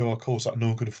a course that no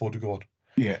one could afford to go on.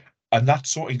 Yeah. And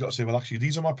that's what you've got to say, well, actually,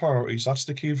 these are my priorities. That's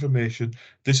the key information.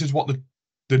 This is what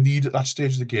the need at that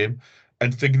stage of the game.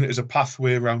 And thinking it as a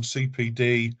pathway around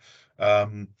CPD,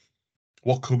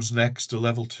 what comes next, the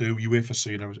level 2, UEFA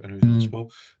C and everything as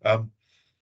well.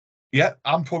 Yeah,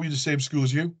 I'm probably the same school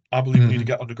as you. I believe we need to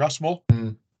get on the grass more.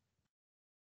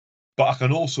 But I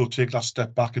can also take that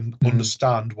step back and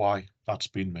understand why that's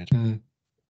been made.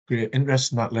 Great.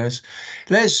 Interesting that, Les.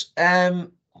 Les,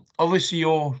 obviously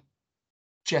you're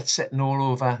jet setting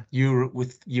all over Europe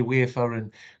with UEFA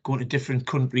and going to different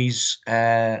countries,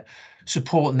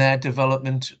 supporting their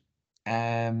development.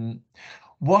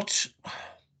 What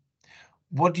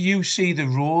do you see the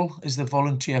role as the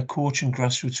volunteer coach in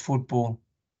grassroots football?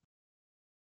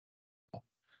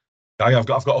 I've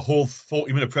got a whole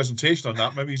 40-minute presentation on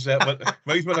that. Maybe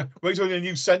when a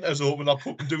new centre's open, I'll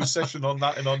put and do a session on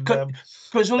that and on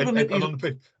ultimately on the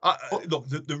pitch. Look,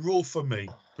 the role for me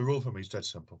is dead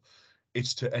simple.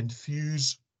 It's to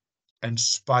enthuse,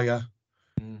 inspire,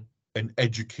 and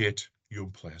educate young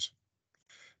players.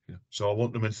 So I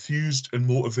want them enthused and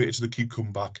motivated to keep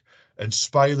coming back,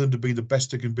 inspire them to be the best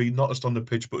they can be, not just on the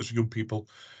pitch, but as young people,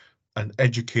 and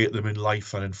educate them in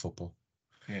life and in football.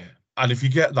 Yeah. And if you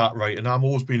get that right, and I'm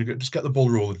always being just get the ball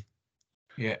rolling.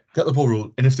 Yeah. Get the ball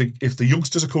rolling. And if the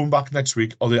youngsters are coming back next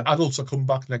week, or the adults are coming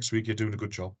back next week, you're doing a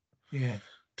good job. Yeah.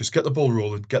 Just get the ball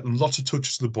rolling, get them lots of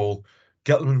touches to the ball,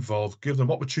 get them involved, give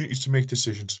them opportunities to make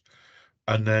decisions,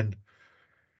 and then,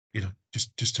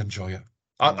 just enjoy it.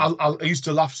 Yeah. I used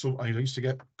to laugh. I used to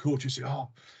get coaches say, "Oh,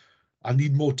 I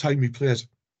need more time with players."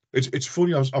 It's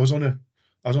funny. I was on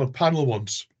a panel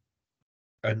once,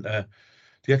 and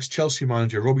the ex-Chelsea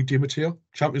manager Robbie Di Matteo,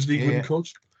 Champions League winning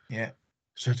coach,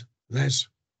 said, "Les,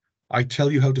 I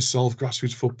tell you how to solve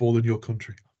grassroots football in your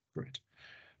country. Great.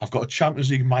 I've got a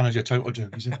Champions League manager. Tell you what to do."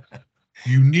 He said,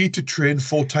 "You need to train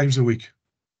 4 times a week."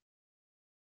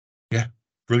 Yeah,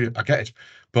 brilliant. I get it.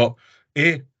 But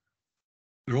A,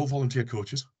 they're all volunteer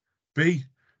coaches. B,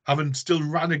 having still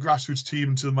ran a grassroots team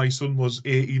until my son was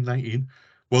 18, 19,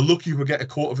 well, lucky we get a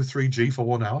quarter of a 3G for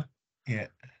 1 hour. Yeah.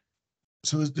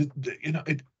 So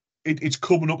it's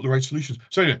coming up with the right solutions.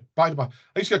 So anyway, by the way,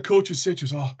 I used to get coaches say to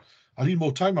us, "Oh, I need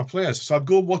more time with my players." So I'd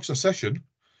go and watch the session,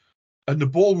 and the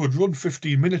ball would run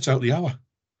 15 minutes out the hour.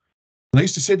 And I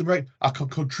used to say to them, "Right, I can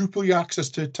quadruple your access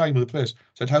to time with the players." I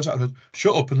said, "How's that?" I said,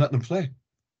 "Shut up and let them play."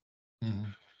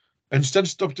 Instead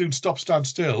of doing stop, stand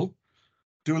still,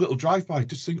 do a little drive-by.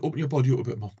 Just open your body up a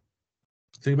bit more.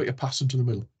 Think about your passing to the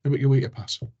middle. Think about your way to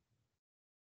pass.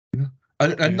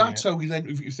 And that's how we then,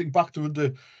 if you think back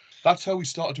to that's how we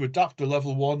started to adapt to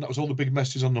level 1. That was all the big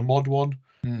messages on the mod 1,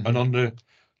 and on the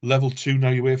level 2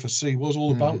 now UEFA C was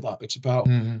all about that. It's about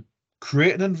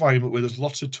creating an environment where there's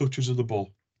lots of touches of the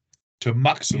ball to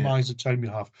maximise the time you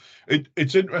have.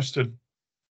 It's interesting.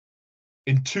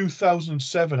 In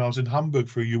 2007, I was in Hamburg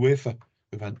for a UEFA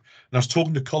event, and I was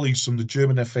talking to colleagues from the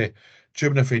German FA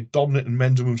dominant in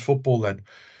men's and women's football then.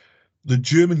 The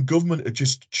German government had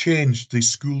just changed the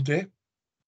school day.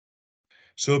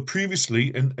 So previously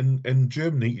in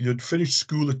Germany, you'd finish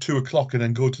school at 2 o'clock and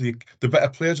then go to the better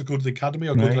players would go to the academy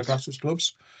or go to the grassroots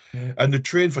clubs. Yeah. And they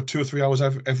train for 2 or 3 hours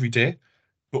every day.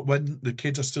 But when the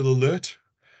kids are still alert,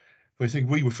 we think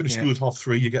we finish school at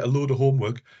 3:30, you get a load of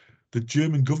homework. The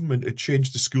German government had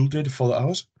changed the school day to 4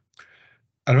 hours.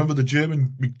 I remember the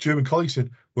German colleagues said,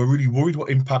 "We're really worried what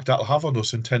impact that'll have on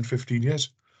us in 10, 15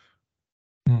 years.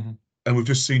 And we've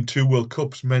just seen 2 World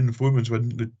Cups, men and women's, when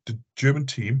the German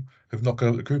team have not got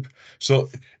out of the group. So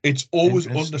it's always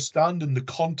understanding the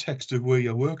context of where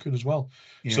you're working as well.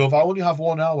 Yeah. So if I only have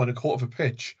 1 hour and a quarter of a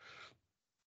pitch,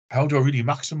 how do I really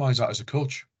maximise that as a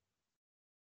coach?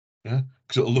 Yeah,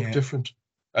 because it'll look different.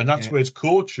 And that's where as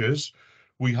coaches,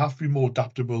 we have to be more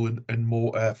adaptable and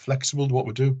more flexible to what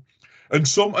we do. And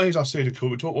sometimes I say to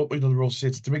coach, we talk about the role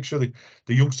to make sure the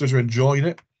youngsters are enjoying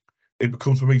it. It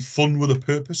becomes for me fun with a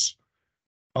purpose.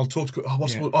 I'll talk to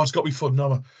it's got to be fun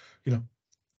now.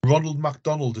 Ronald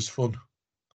McDonald is fun,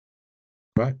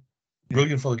 right?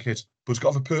 Brilliant for the kids, but it's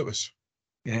got to have a purpose.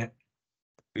 Yeah.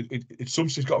 It's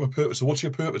something's got to have a purpose. So what's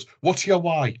your purpose? What's your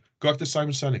why? Go back to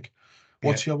Simon Sinek.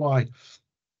 What's your why?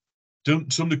 Some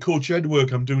of the coach ed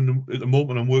work I'm doing at the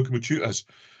moment, I'm working with tutors.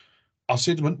 I'll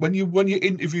say to them, when you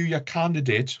interview your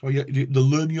candidate or the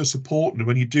learner you're supporting,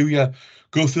 when you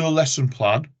go through a lesson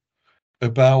plan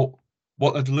about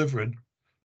what they're delivering,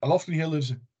 I'll often hear them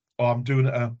say, "Oh, I'm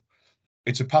doing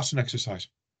it's a passing exercise."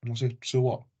 And I'll say, "So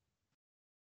what?"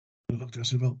 And I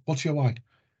said, "Well, what's your why?"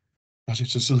 I said,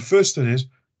 so the first thing is,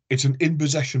 it's an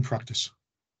in-possession practice.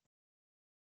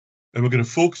 And we're going to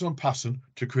focus on passing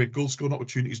to create goal-scoring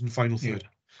opportunities in the final third.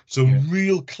 So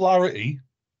real clarity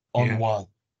on why.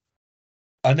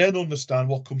 And then understand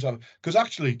what comes out. Because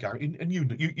actually, Gary, and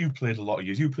you played a lot of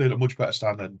years. You played a much better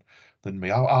stand than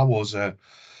me. I was a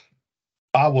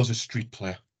street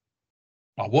player.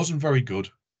 I wasn't very good,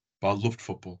 but I loved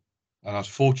football, and I was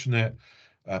fortunate.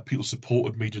 People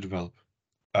supported me to develop.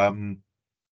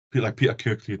 People like Peter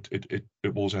Kirkley at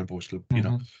Wallsend Boys Club, you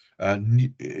know,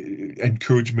 and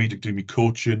encouraged me to do me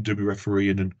coaching, do me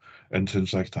refereeing, and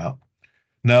things like that.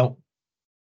 Now,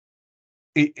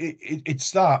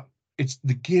 it's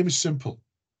the game is simple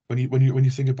when you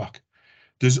think it back.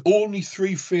 There's only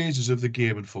 3 phases of the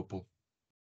game in football: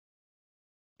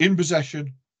 in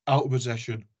possession, out of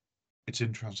possession, it's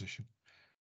in transition.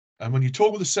 And when you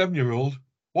talk with a 7-year-old,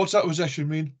 what's out of possession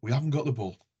mean? We haven't got the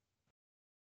ball.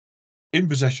 In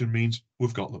possession means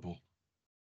we've got the ball.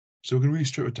 So we can really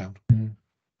strip it down.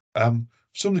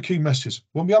 Some of the key messages: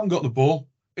 when we haven't got the ball,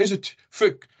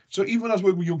 so even when I was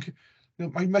working with young kids, you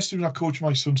know, my message when I coach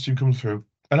my son's team coming through,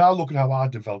 and I look at how I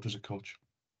developed as a coach.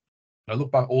 I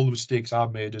look back at all the mistakes I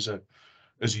made as a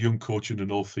young coach in the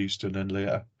Northeast, and then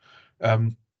later.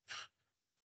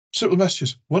 Simple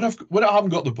messages: when I haven't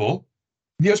got the ball,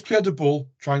 yes, play the ball,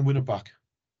 try and win it back.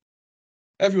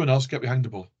 Everyone else get behind the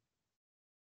ball.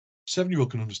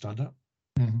 7-year-old can understand that.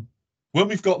 When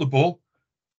we've got the ball,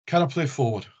 can I play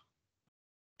forward?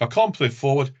 If I can't play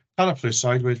forward, can I play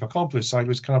sideways? If I can't play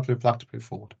sideways, can I play back to play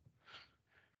forward?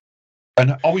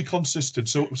 And are we consistent?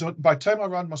 So by the time I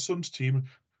ran my son's team,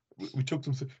 we took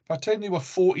them through. By the time they were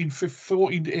 14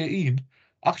 to 18,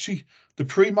 actually, the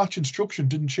pre-match instruction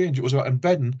didn't change. It was about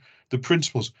embedding the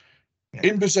principles.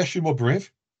 In possession, we're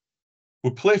brave.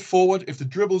 We'll play forward. If the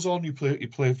dribble's on, you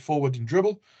play forward and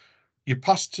dribble. You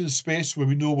pass to the space where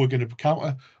we know we're going to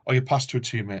counter, or you pass to a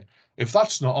teammate. If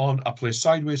that's not on, I play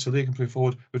sideways so they can play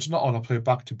forward. If it's not on, I play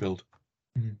back to build.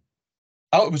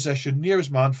 Out of possession,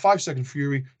 nearest man, 5-second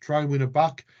fury, try and win it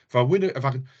back. If I win it, if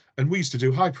I can, and we used to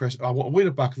do high press, I want to win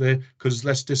it back there because there's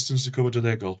less distance to cover to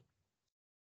their goal.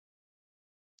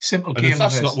 Simple and game. If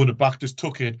that's not win it back, just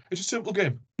tuck in. It's a simple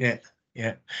game. Yeah.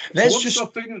 Let's just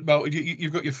start thinking about it.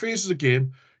 You've got your phases of the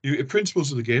game, your principles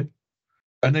of the game,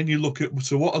 and then you look at,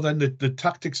 so what are then the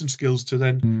tactics and skills to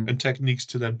then and techniques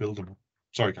to then build them.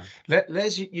 Sorry, Gary.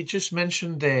 Les, you just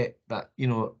mentioned there that, you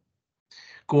know,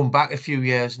 going back a few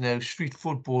years now, street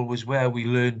football was where we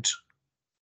learned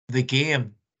the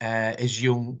game as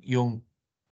young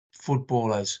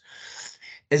footballers.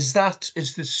 Is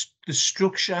the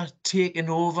structure taking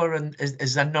over, and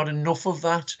is there not enough of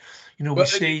that? You know,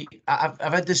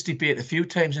 I've had this debate a few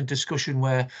times in discussion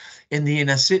where in the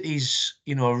inner cities,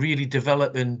 you know, really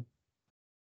developing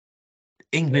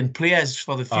England players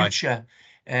for the future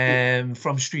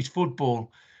from street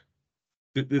football.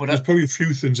 There's probably a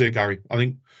few things there, Gary. I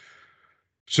think.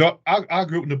 So I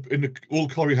grew up in the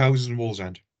old colliery houses in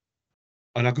Wallsend,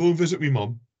 and I go and visit my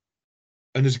mum,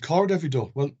 and there's a car at every door.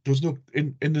 Well, there was no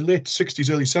in the late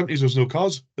 60s, early 70s. There was no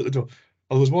cars at the door.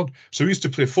 Well, there was one. So we used to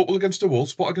play football against the wall,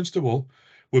 spot against the wall.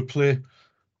 We'd play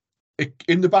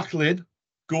in the back lane,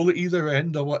 goal at either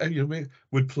end, or whatever. You know,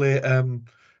 we'd play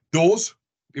doors.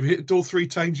 If you hit the door 3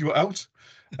 times, you were out.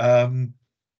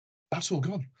 That's all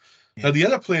gone. Yeah. Now the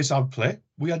other place I'd play,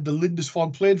 we had the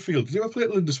Lindisfarne playing field. Did you ever play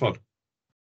at Lindisfarne?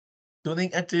 Don't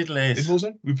think I did, Les. In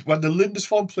Wallsend, we had the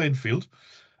Lindisfarne playing field,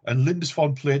 and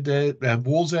Lindisfarne played there.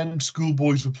 Wallsend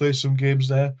schoolboys would play some games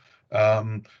there.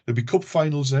 There'd be cup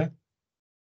finals there.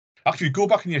 Actually, go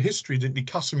back in your history, the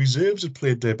Newcastle Reserves had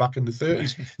played there back in the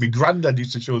 30s. My granddad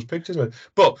used to show us pictures of it.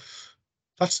 But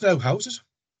that's now houses.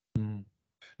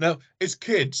 Now, as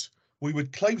kids, we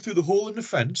would climb through the hole in the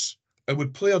fence and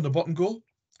would play on the bottom goal,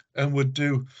 and would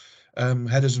do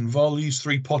headers and volleys,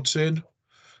 3 pots in.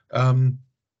 And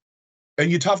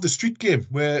you'd have the street game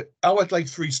where I had like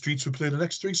 3 streets would play the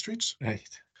next 3 streets. Right.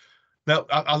 Now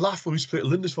I laugh when we split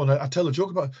Lindisfarne. I tell a joke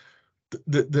about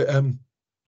the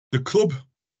club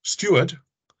steward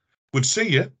would see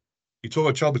you. You talk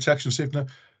about child protection safety now,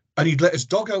 and he'd let his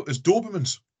dog out as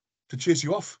Dobermans to chase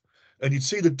you off, and you'd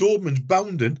see the Dobermans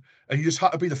bounding, and you just had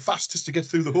to be the fastest to get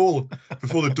through the hole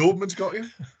before the Dobermans got you.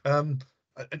 And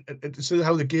so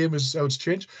how the game is, how it's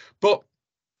changed.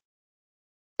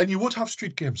 And you would have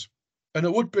street games. And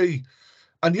it would be,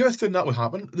 and the other thing that would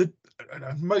happen,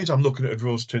 maybe I'm looking at it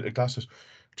rose tinted glasses,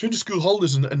 during the school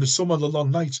holidays and the summer, the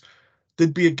long nights,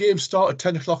 there'd be a game start at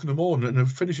 10 o'clock in the morning and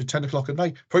it'd finish at 10 o'clock at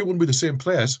night. Probably wouldn't be the same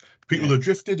players. People that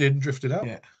drifted in, drifted out.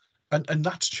 Yeah. And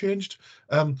that's changed.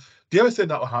 The other thing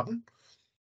that would happen,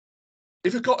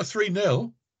 if it got a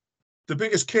 3-0, the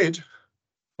biggest kid,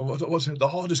 or what was it, the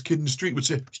hardest kid in the street would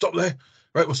say, stop there,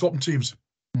 right, we're swapping teams.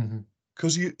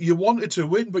 Because you wanted to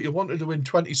win, but you wanted to win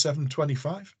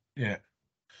 27-25. Yeah.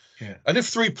 And if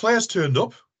 3 players turned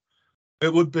up,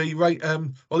 It would be right.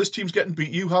 Well, this team's getting beat.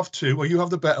 You have two, or you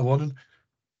have the better one,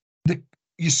 and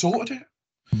you sorted it.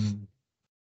 Mm.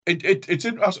 It's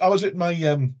in. I was at my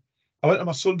I went to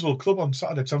my son's old club on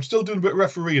Saturday because I'm still doing a bit of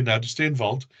refereeing now to stay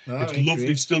involved. It's Right, lovely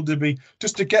great. still to be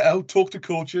just to get out, talk to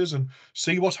coaches, and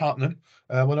see what's happening.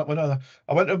 When I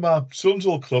went to my son's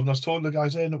old club and I was talking to the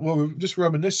guys there, and we were just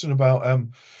reminiscing about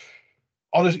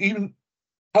even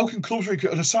how can clubs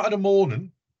recruit on a Saturday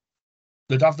morning?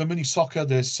 They'd have the mini soccer,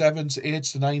 the sevens,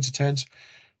 eights, the nines, the tens.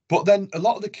 But then a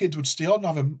lot of the kids would stay on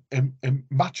and have a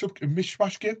match-up, a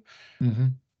mishmash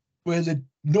game where there'd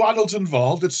no adults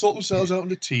involved. They'd sort themselves out in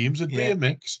the teams. There'd be a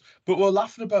mix. But we're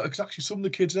laughing about it because actually some of the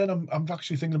kids then, I'm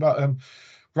actually thinking about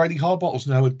Riley Harbottles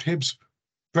now at Tibbs.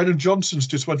 Brendan Johnson's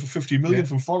just went for 50 million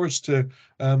from Forest to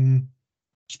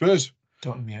Spurs.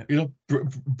 Yeah. You know,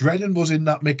 Brennan was in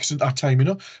that mix at that time, you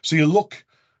know. So you look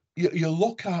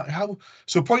at how.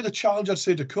 So probably the challenge I'd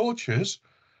say to coaches,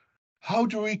 how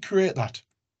do we create that?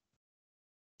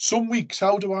 Some weeks,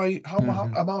 how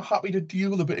am I happy to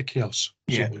deal with a bit of chaos?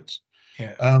 Some weeks.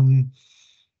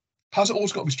 Has it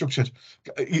always got to be structured?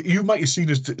 You might have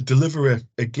seen us deliver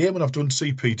a game when I've done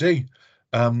CPD.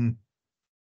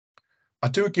 I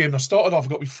do a game and I started off,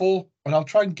 I've got before, and I'll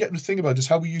try and get the thing about just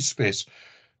how we use space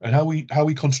and how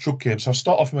we construct games. So I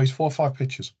start off with maybe 4 or 5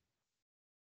 pitches.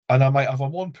 And I might have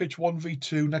on one pitch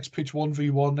 1v2, next pitch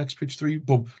 1v1, next pitch 3,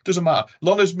 boom. Doesn't matter. As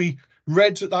long as me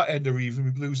reds at that end are even,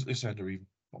 me blues at this end are even.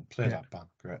 I'll play that bang,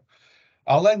 great.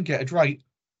 I'll then get it right.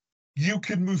 A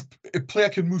player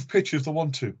can move pitches if they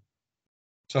want to.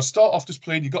 So I start off just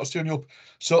playing, you've got to stay on your.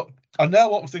 So I now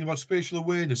want to think about spatial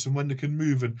awareness and when they can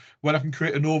move and when I can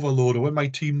create an overload or when my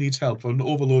team needs help or an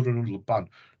overload or another bang.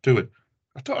 Do it.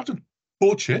 I don't have to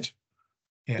coach it.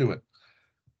 Do it.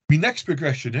 My next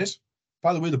progression is,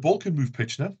 by the way, the ball can move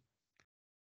pitch now.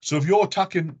 So if you're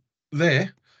attacking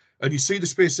there and you see the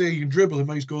space there, you can dribble and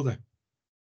might go there.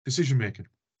 Decision making.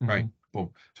 Right.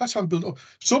 Boom. So that's how I build up.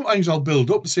 Sometimes I'll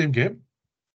build up the same game.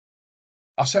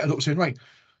 I'll set it up saying, right,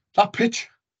 that pitch,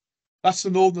 that's the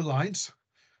Northern Lions.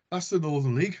 That's the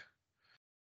Northern League.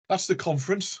 That's the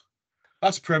Conference.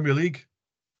 That's Premier League.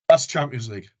 That's Champions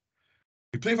League.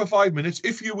 You play for 5 minutes.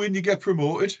 If you win, you get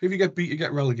promoted. If you get beat, you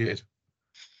get relegated.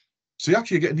 So you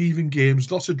actually get even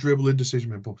games, lots of dribbling,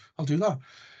 decision making. I'll do that.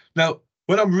 Now,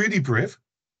 when I'm really brave,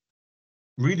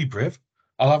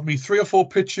 I'll have me 3 or 4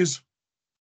 pitches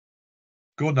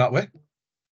going that way,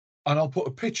 and I'll put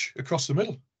a pitch across the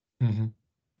middle.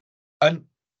 And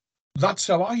that's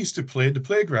how I used to play in the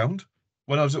playground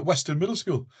when I was at Western Middle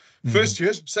School. First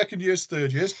years, second years,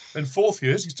 third years, and fourth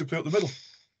years used to play up the middle.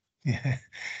 Yeah.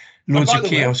 Loads of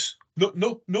chaos.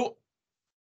 No.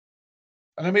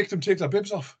 And I make them take their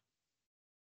bibs off.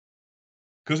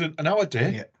 Because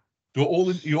nowadays, you're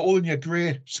all in your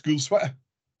grey school sweater.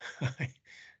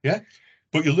 Yeah?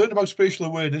 But you learn about spatial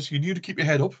awareness, you knew to keep your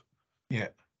head up. Yeah.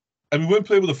 And we weren't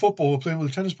playing with a football, we were playing with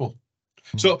a tennis ball.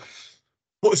 So,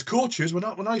 but as coaches, when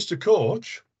I used to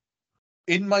coach,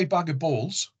 in my bag of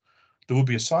balls, there would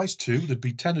be a size 2, there'd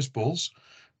be tennis balls,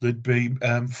 there'd be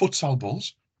futsal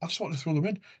balls. I just wanted to throw them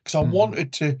in because I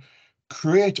wanted to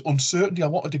create uncertainty. I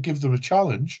wanted to give them a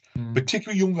challenge,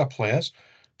 particularly younger players,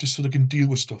 just so they can deal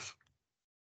with stuff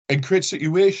and create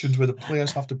situations where the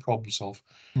players have to problem solve.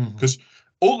 Because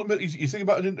ultimately, you think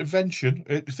about an intervention,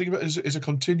 you think about it as a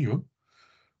continuum.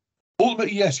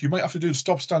 Ultimately, yes, you might have to do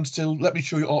stop, stand still, let me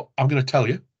show you, or I'm going to tell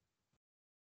you.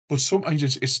 But sometimes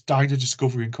it's data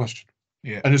discovery and question.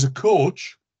 Yeah. And as a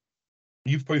coach,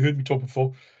 you've probably heard me talk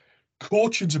before,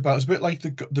 coaching's about, it's a bit like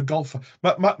the golfer.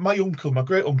 My uncle, my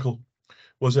great uncle,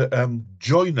 was a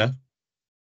joiner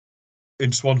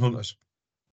in Swan Hunters.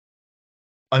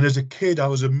 And as a kid, I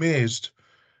was amazed.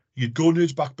 You'd go into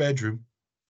his back bedroom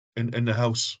in the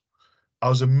house. I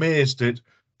was amazed that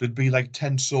there'd be like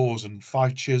 10 saws and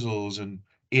 5 chisels and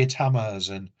 8 hammers.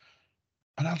 And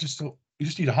I just thought, you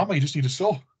just need a hammer, you just need a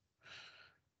saw.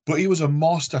 But he was a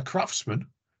master craftsman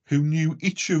who knew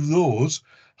each of those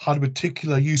had a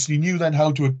particular use. And he knew then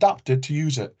how to adapt it to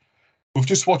use it. We've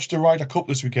just watched the Ryder Cup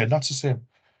this weekend. That's the same.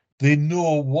 They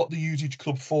know what they use each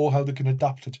club for, how they can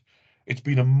adapt it. It's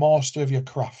been a master of your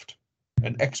craft,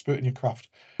 an expert in your craft.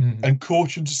 And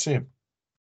coaching's the same.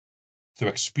 Through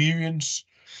experience,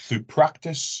 through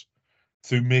practice,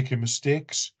 through making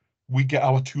mistakes, we get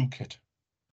our toolkit.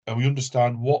 And we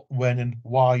understand what, when, and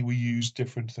why we use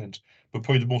different things. But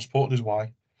probably the most important is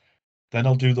why. Then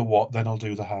I'll do the what, then I'll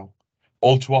do the how.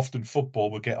 All too often,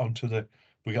 football, we get onto the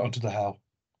how.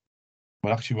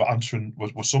 When actually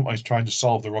we're sometimes trying to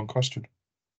solve the wrong question,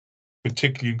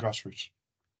 particularly in grassroots.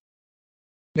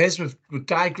 Les, we've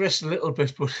digressed a little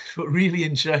bit, but really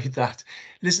enjoyed that.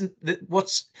 Listen,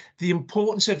 what's the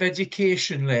importance of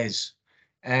education, Les,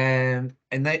 and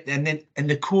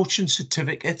the coaching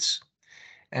certificates.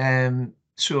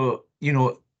 So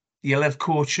you'll have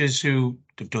coaches who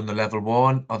have done the level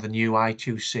 1 or the new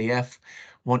I2CF,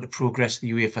 want to progress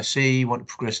the UEFA C, want to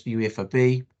progress the UEFA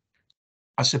B.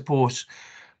 I suppose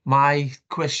my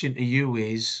question to you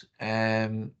is,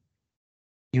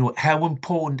 how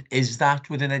important is that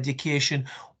within education,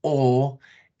 or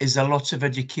is there lots of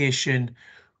education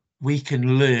we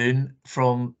can learn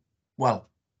from, well,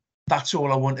 that's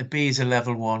all I want to be is a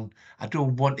level 1. I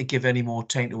don't want to give any more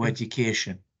time to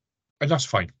education. And that's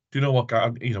fine. Do you know what, guy?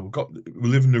 We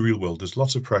live in the real world. There's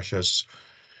lots of pressures.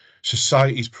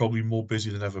 Society's probably more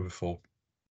busy than ever before.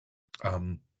 But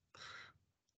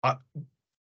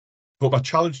my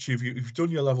challenge to you, if you've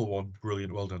done your level 1,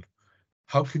 brilliant, well done.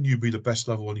 How can you be the best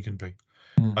level 1 you can be?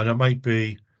 And it might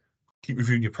be keep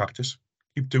reviewing your practice,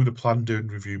 keep doing a plan, doing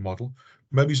review model.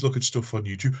 Maybe look at stuff on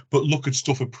YouTube, but look at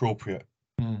stuff appropriate.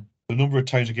 The number of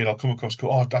times again I'll come across,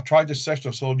 I tried this session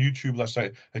I saw on YouTube last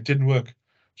night, it didn't work.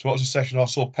 So what was the session I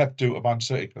saw Pep do at Man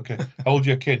City? Okay, how old are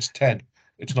your kids? 10.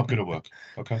 It's not going to work.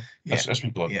 Okay, let's be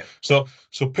blunt. Yeah. So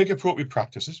pick appropriate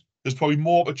practices. There's probably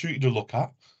more opportunity to look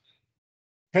at.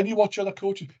 Can you watch other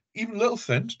coaches, even little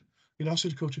things? I say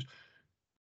to coaches,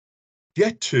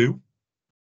 think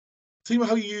about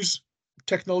how you use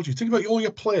technology. Think about all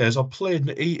your players are playing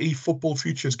the EE Football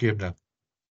Futures game now.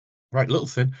 Right, little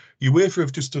thing. UEFA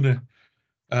have just done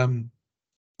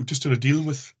a deal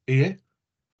with EA.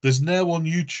 There's now on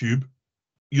YouTube,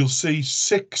 you'll see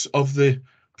 6 of the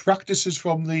practices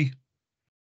from the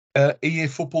EA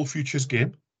Football Futures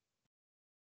game.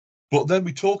 But then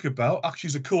we talk about, actually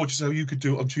as a coach, is how you could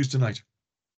do it on Tuesday night.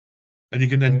 And you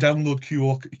can then download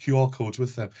QR codes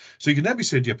with them. So you can then be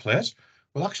saying to your players,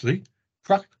 well, actually,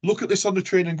 look at this on the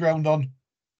training ground on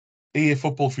EA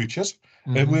Football Futures,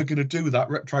 and we're going to do that,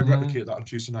 try and replicate that on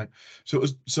Tuesday night. So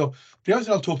the other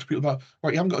thing I'll talk to people about,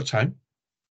 right, you haven't got time.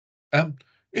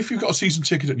 If you've got a season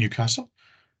ticket at Newcastle,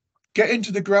 get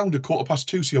into the ground at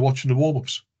 2:15 so you're watching the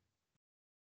warm-ups.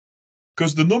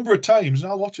 Because the number of times,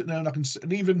 and I'll watch it now,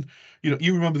 and even,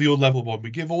 you remember the old level 1, we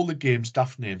give all the games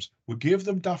daft names. We give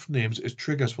them daft names as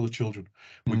triggers for the children.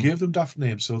 We give them daft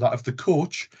names so that if the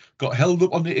coach got held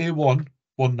up on the A1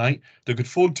 one night, they could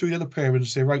phone to the other parent and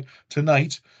say, right,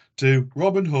 tonight, do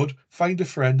Robin Hood, find a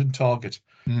friend and target.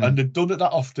 And they've done it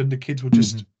that often, the kids would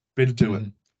just be able to do it.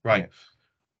 Right.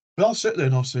 But I'll sit there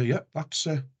and I'll say, yeah, that's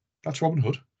Robin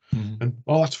Hood. And,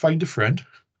 that's find a friend.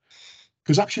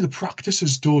 Because actually the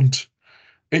practices don't.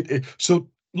 So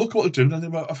look what they're doing, and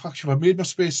I made my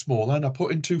space smaller and I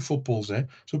put in 2 footballs there.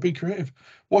 So be creative.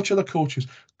 Watch other coaches.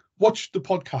 Watch the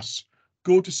podcasts.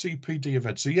 Go to CPD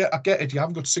events. So yeah, I get it. You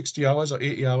haven't got 60 hours or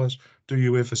 80 hours do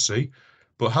UEFA C,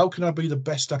 but how can I be the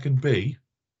best I can be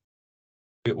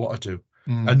at what I do?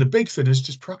 And the big thing is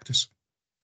just practice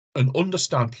and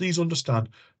understand. Please understand.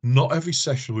 Not every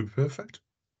session will be perfect.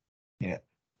 Yeah.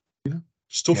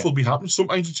 Stuff will be happening.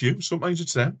 Sometimes it's you. Sometimes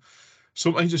it's them.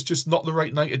 Sometimes it's just not the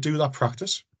right night to do that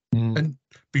practice, and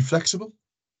be flexible.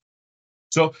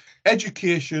 So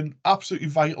education, absolutely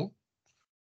vital,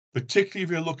 particularly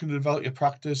if you're looking to develop your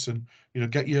practice and,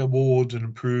 get your awards and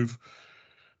improve.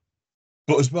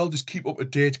 But as well, just keep up to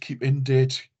date, keep in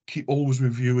date, keep always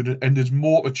reviewing it. And there's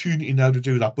more opportunity now to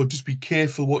do that, but just be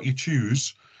careful what you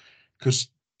choose, because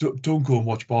don't go and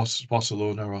watch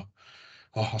Barcelona or,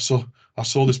 I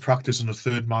saw this practice in a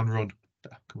 3rd-man run.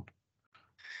 Come on.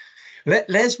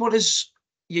 Les, what is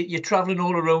you're traveling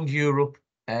all around Europe,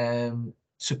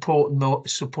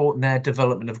 supporting their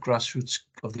development of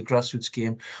the grassroots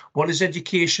game. What is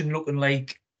education looking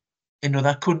like in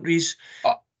other countries?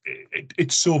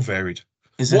 It's so varied.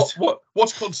 Is it?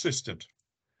 What's consistent?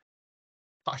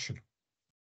 Passion,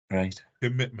 right?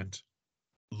 Commitment,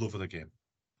 love of the game.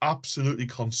 Absolutely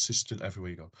consistent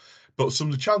everywhere you go. But some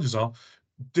of the challenges are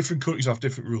different countries have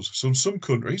different rules. So in some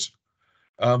countries,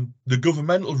 the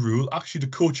governmental rule, actually to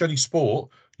coach any sport,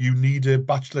 you need a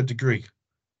bachelor degree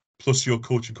plus your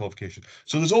coaching qualification.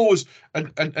 So there's always,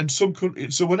 and some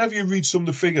countries, so whenever you read some of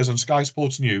the figures on Sky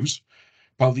Sports News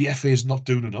about the FA is not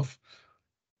doing enough,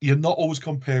 you're not always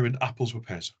comparing apples with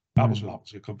pears. Apples with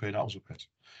apples, you're comparing apples with pears.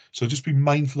 So just be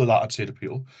mindful of that, I'd say to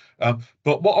people.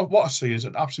 But what I see is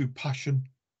an absolute passion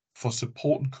for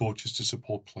supporting coaches to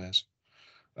support players.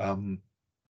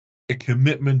 A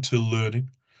commitment to learning,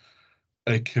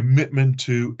 a commitment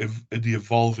to the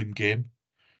evolving game,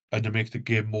 and to make the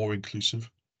game more inclusive.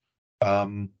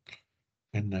 In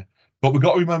there. But we've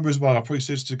got to remember as well, I probably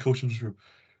say this to the coaches in this room,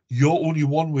 you're only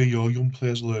one way your young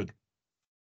players learn.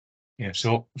 Yes.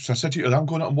 So I said to you, I'm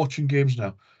going out and watching games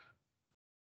now.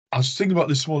 I was thinking about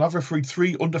this one. I've refereed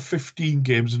 3 under-15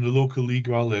 games in the local league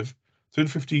where I live. 3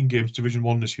 under 15 games, Division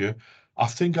 1 this year. I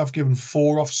think I've given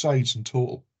 4 offsides in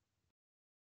total.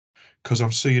 Because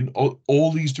I'm seeing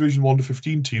all these Division 1 to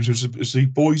 15 teams, it's the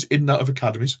boys in and out of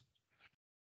academies,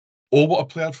 all what are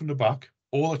play out from the back,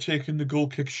 all are taking the goal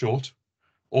kick short,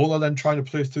 all are then trying to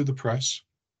play through the press.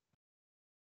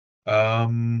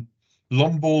 Long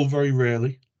ball very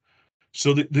rarely.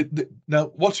 So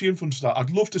now, what's the influence of that?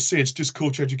 I'd love to say it's just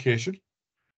coach education,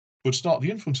 but it's not.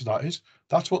 The influence of that is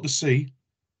that's what they see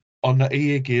on the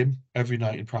AA game every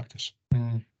night in practice.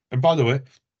 And by the way,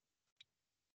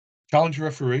 challenge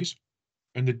referees,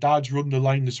 and the dads run the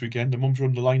line this weekend, the mums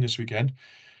run the line this weekend.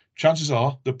 Chances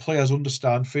are the players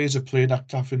understand phase of play,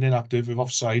 active and inactive, with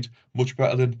offside much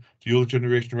better than the older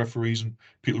generation of referees and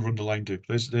people run the line do.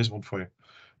 There's one for you.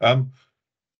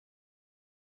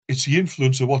 It's the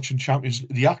influence of watching champions,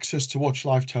 the access to watch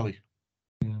live telly,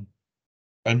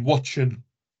 and watching,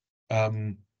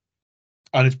 and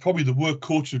it's probably the work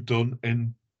coaches have done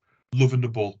in loving the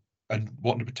ball and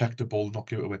wanting to protect the ball and not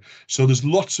give it away. So there's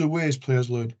lots of ways players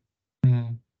learn.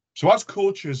 So as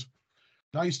coaches,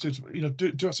 I used to,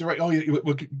 do I say, right,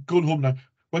 we're going home now.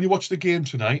 When you watch the game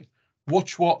tonight,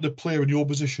 watch what the player in your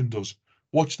position does.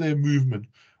 Watch their movement.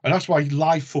 And that's why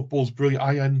live football's brilliant.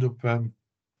 I went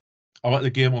to the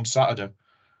game on Saturday,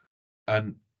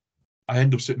 and I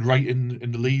end up sitting right in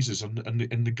the leasers and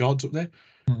in the guards up there.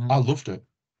 I loved it.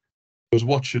 I was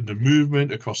watching the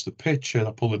movement across the pitch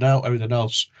and pulling out, everything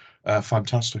else.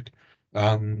 Fantastic.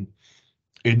 In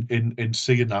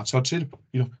seeing that. So I'd say,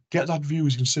 get that view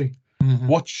as you can see.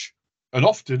 Watch, and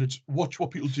often it's watch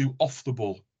what people do off the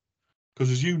ball.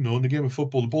 Because as you know, in the game of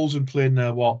football, the ball's in play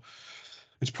now,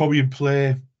 it's probably in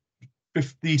play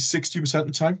 50, 60% of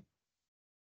the time.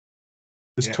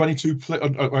 There's 22 play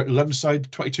on 11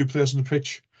 side, 22 players on the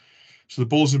pitch. So the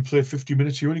ball's in play 50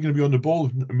 minutes. You're only going to be on the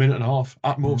ball a minute and a half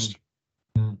at most.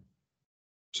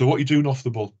 So what are you doing off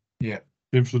the ball?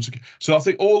 Influence. So I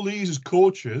think all these as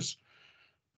coaches,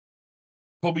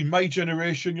 probably my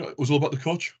generation, it was all about the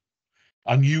coach.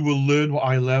 And you will learn what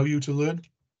I allow you to learn.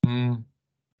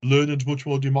 Learning's much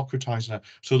more democratized now.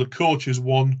 So the coach is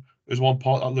one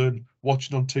part that learn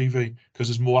watching on TV, because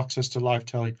there's more access to live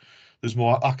telly. There's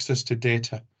more access to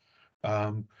data.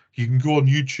 You can go on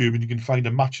YouTube and you can find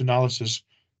a match analysis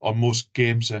on most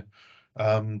games there.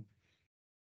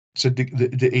 So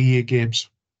the EA games,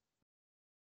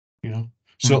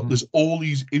 So there's all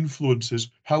these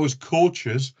influences. How as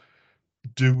coaches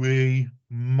do we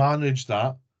manage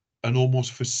that and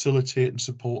almost facilitate and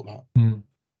support that?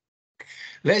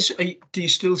 Do you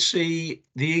still see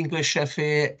the English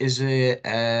FA as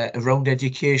around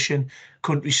education?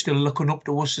 Countries still looking up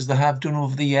to us as they have done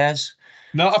over the years?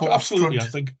 No, absolutely.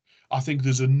 I think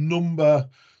there's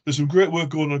some great work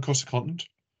going on across the continent.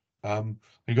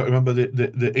 You got to remember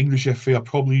the English FA are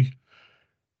probably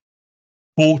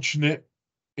fortunate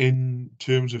in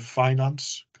terms of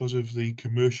finance because of the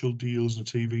commercial deals and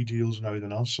the TV deals and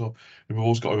everything else. So we've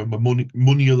always got to remember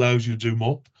money allows you to do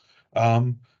more.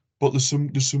 But there's some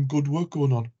good work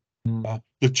going on.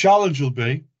 The challenge will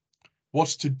be,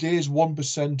 what's today's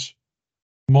 1%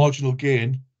 marginal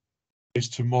gain is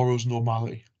tomorrow's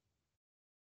normality.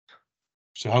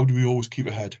 So how do we always keep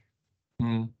ahead?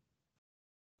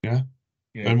 Yeah.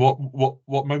 And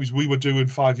what maybe we were doing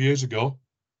 5 years ago,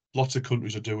 lots of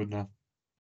countries are doing now.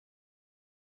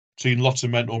 Seen lots of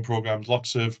mentoring programs,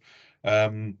 lots of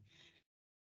in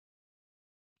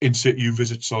situ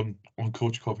visits on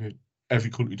coach coffee. Every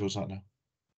country does that now.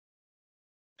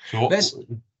 So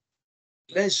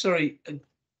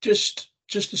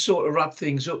just to sort of wrap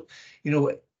things up,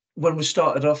 when we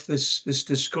started off this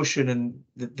discussion and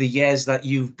the years that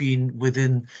you've been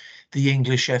within the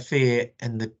English FA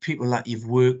and the people that you've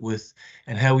worked with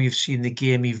and how you've seen the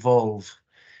game evolve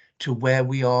to where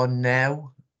we are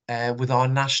now with our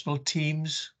national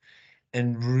teams,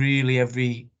 and really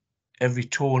every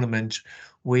tournament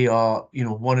we are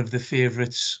one of the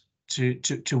favourites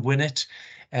to win it.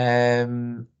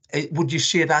 Would you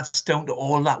say that's down to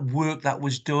all that work that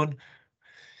was done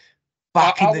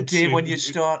back in the day when you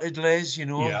started, Les?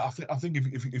 Yeah, I think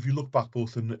if you look back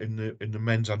both in the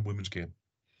men's and women's game,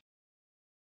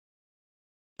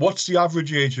 what's the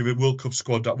average age of a World Cup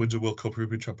squad that wins a World Cup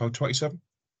European Championship? About 27,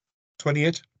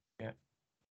 28? Yeah.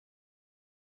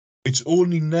 It's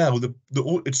only now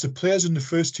it's the players in the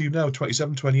first team now,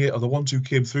 27, 28, are the ones who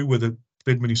came through with a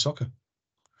big mini soccer.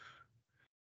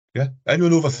 Yeah,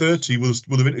 anyone over 30 will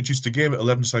have introduced the game at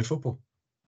 11-side football.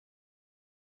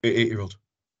 8-year-old.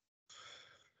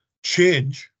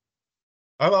 Change,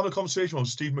 I'm having a conversation with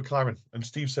Steve McLaren, and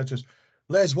Steve said to us,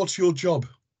 Les, what's your job?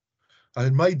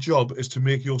 And my job is to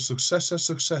make your successor's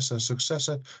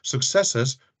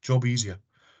job easier.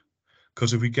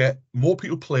 Because if we get more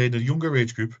people playing in a younger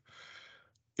age group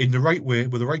in the right way,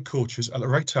 with the right coaches at the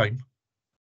right time,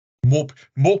 more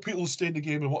people will stay in the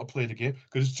game and want to play the game.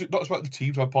 Because it's not just about the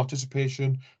teams, about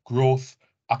participation, growth,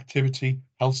 activity,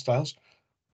 health styles.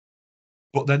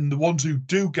 But then the ones who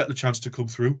do get the chance to come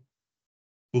through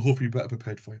will hopefully be better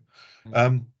prepared for it.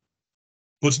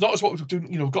 But it's not as what we're doing.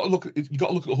 You've got to look at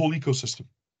the whole ecosystem.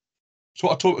 It's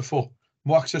what I talked before.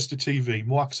 More access to TV,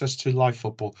 more access to live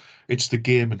football. It's the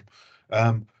gaming.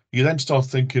 You then start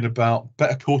thinking about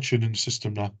better coaching in the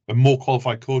system now, and more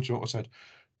qualified coaching. What I said,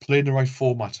 playing the right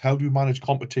formats. How do you manage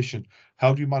competition?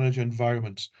 How do you manage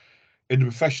environments in the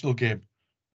professional game?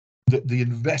 The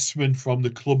investment from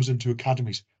the clubs into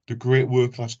academies, the great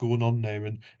work that's going on there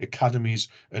in academies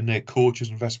and their coaches,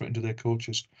 investment into their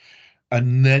coaches.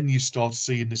 And then you start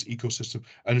seeing this ecosystem.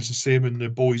 And it's the same in the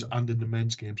boys and in the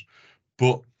men's games.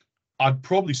 But I'd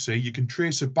probably say you can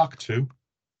trace it back to,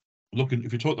 looking,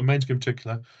 if you talk the men's game in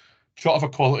particular, shot of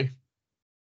equality,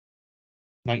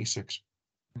 96.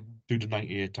 Through to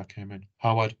 98 that came in.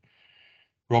 Howard,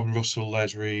 Robin Russell,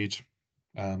 Les Reed.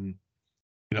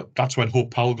 That's when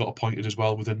Hope Powell got appointed as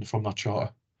well from that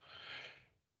charter.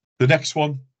 The next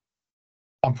one,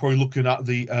 I'm probably looking at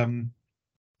the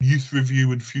youth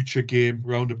review and future game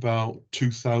round about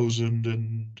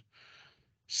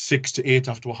 2006 to 8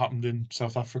 after what happened in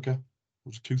South Africa. It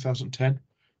was 2010,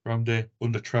 around there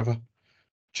under Trevor.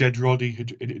 Jed Roddy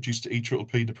had introduced to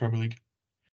EPPP in the Premier League.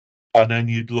 And then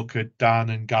you'd look at Dan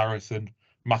and Gareth and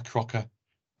Matt Crocker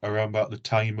around about the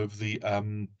time of the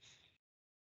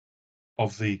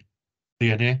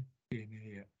DNA.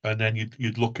 Yeah. And then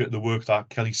you'd look at the work that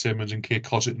Kelly Simmons and Kate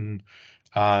Cossetton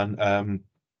and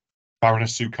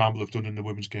Baroness Sue Campbell have done in the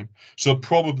women's game. So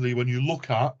probably when you look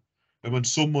at, and when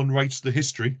someone writes the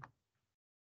history,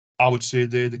 I would say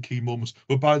they're the key moments.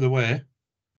 But by the way,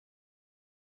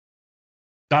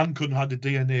 Dan couldn't have had the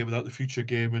DNA without the future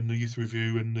game and the youth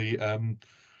review and the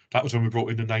that was when we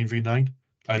brought in the 9v9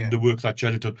 and the work that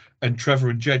Jed had done. And Trevor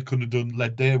and Jed couldn't have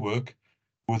led their work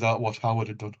without what Howard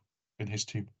had done in his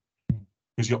team.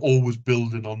 Because you're always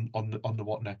building on the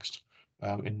what next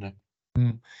in there.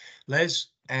 Les,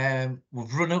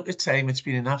 we've run out of time. It's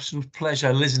been an absolute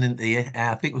pleasure listening to you.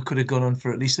 I think we could have gone on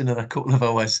for at least another couple of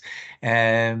hours.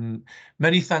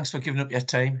 Many thanks for giving up your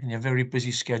time in your very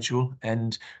busy schedule,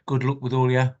 and good luck with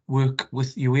all your work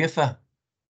with UEFA.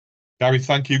 Gary,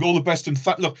 thank you. All the best. And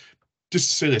look, just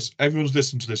to say this, everyone's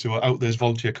listening to this who are out there as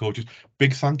volunteer coaches,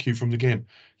 big thank you from the game.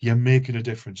 You're making a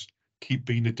difference. Keep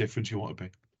being the difference you want to be.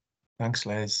 Thanks,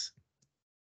 Les.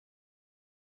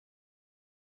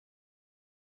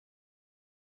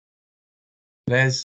 Les.